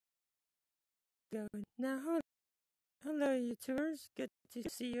going. Now, hello, YouTubers. Good to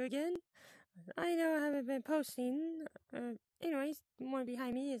see you again. I know I haven't been posting. Anyways, the one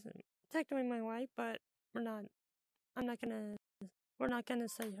behind me is technically my wife, but we're not. I'm not gonna. We're not gonna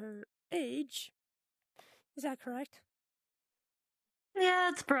say her age. Is that correct? Yeah,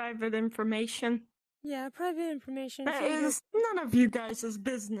 it's private information. Yeah, private information. That is none of you guys'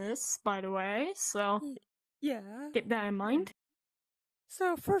 business, by the way, so yeah. keep that in mind.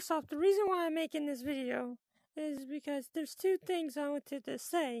 So, first off, the reason why I'm making this video is because there's two things I wanted to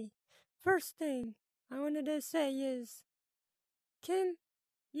say. First thing I wanted to say is, Kim,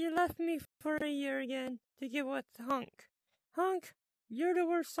 you left me for a year again to get with Hunk. Hunk, you're the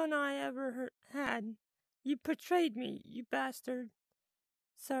worst son I ever had. You betrayed me, you bastard.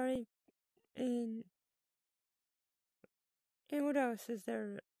 Sorry. And what else is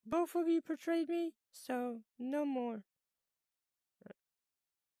there? Both of you betrayed me, so no more.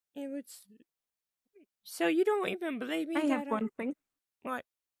 It was. So you don't even believe me? I have one thing. What?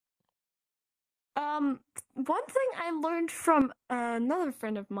 One thing I learned from another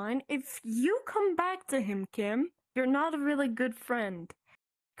friend of mine, if you come back to him, Kim, you're not a really good friend.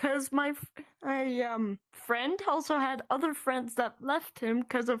 Cause my friend also had other friends that left him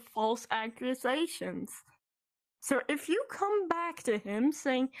because of false accusations. So if you come back to him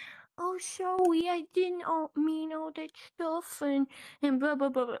saying, "Oh, sorry, I didn't mean all that stuff," and blah blah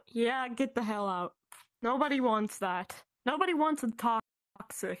blah, yeah, get the hell out. Nobody wants that. Nobody wants a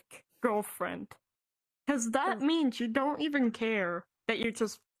toxic girlfriend. Because that means you don't even care that you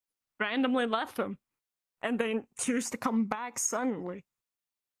just randomly left him and then choose to come back suddenly.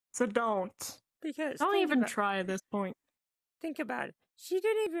 So don't. Because don't even try at this point. Think about it. She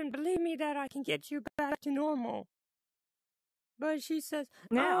didn't even believe me that I can get you back to normal. But she says,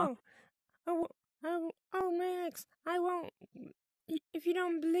 yeah. oh, Max, I won't. If you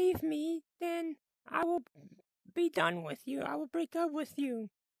don't believe me, then I will be done with you. I will break up with you.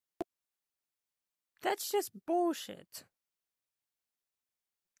 That's just bullshit.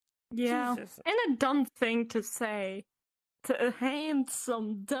 Yeah, Jesus. And a dumb thing to say to a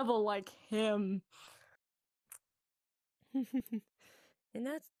handsome devil like him. And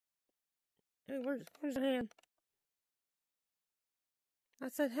that's... Where's the hand? I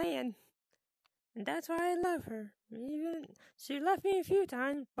said hand. And that's why I love her. Even she left me a few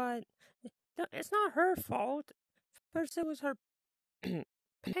times, but it's not her fault. First it was her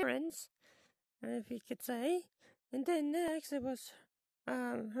parents, if you could say, and then next it was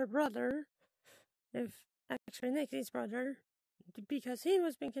her brother, actually Nikki's brother, because he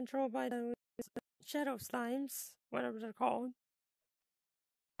was being controlled by those shadow slimes, whatever they're called.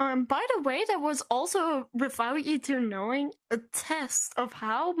 By the way, that was also, without you two knowing, a test of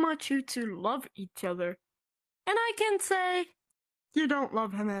how much you two love each other. And I can say, you don't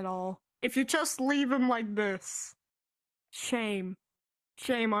love him at all. If you just leave him like this. Shame.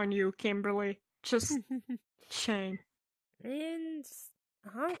 Shame on you, Kimberly. Just shame. And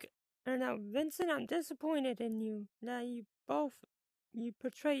Vincent, I'm disappointed in you. That you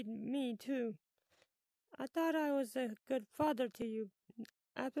betrayed me too. I thought I was a good father to you.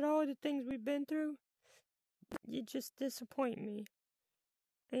 After all the things we've been through, you just disappoint me.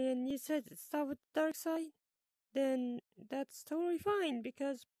 And you said stop with the dark side? Then that's totally fine,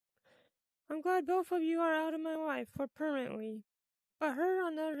 because I'm glad both of you are out of my life for permanently. But her,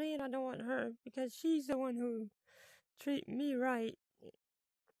 on the other hand, I don't want her, because she's the one who treat me right.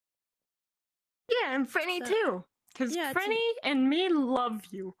 Yeah, and Frenny too. Because Frenny and me love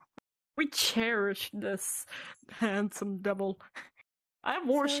you. We cherish this handsome devil. I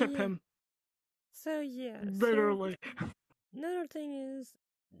worship him. So yeah. Literally. Another thing is,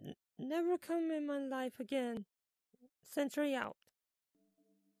 never come in my life again. Century out.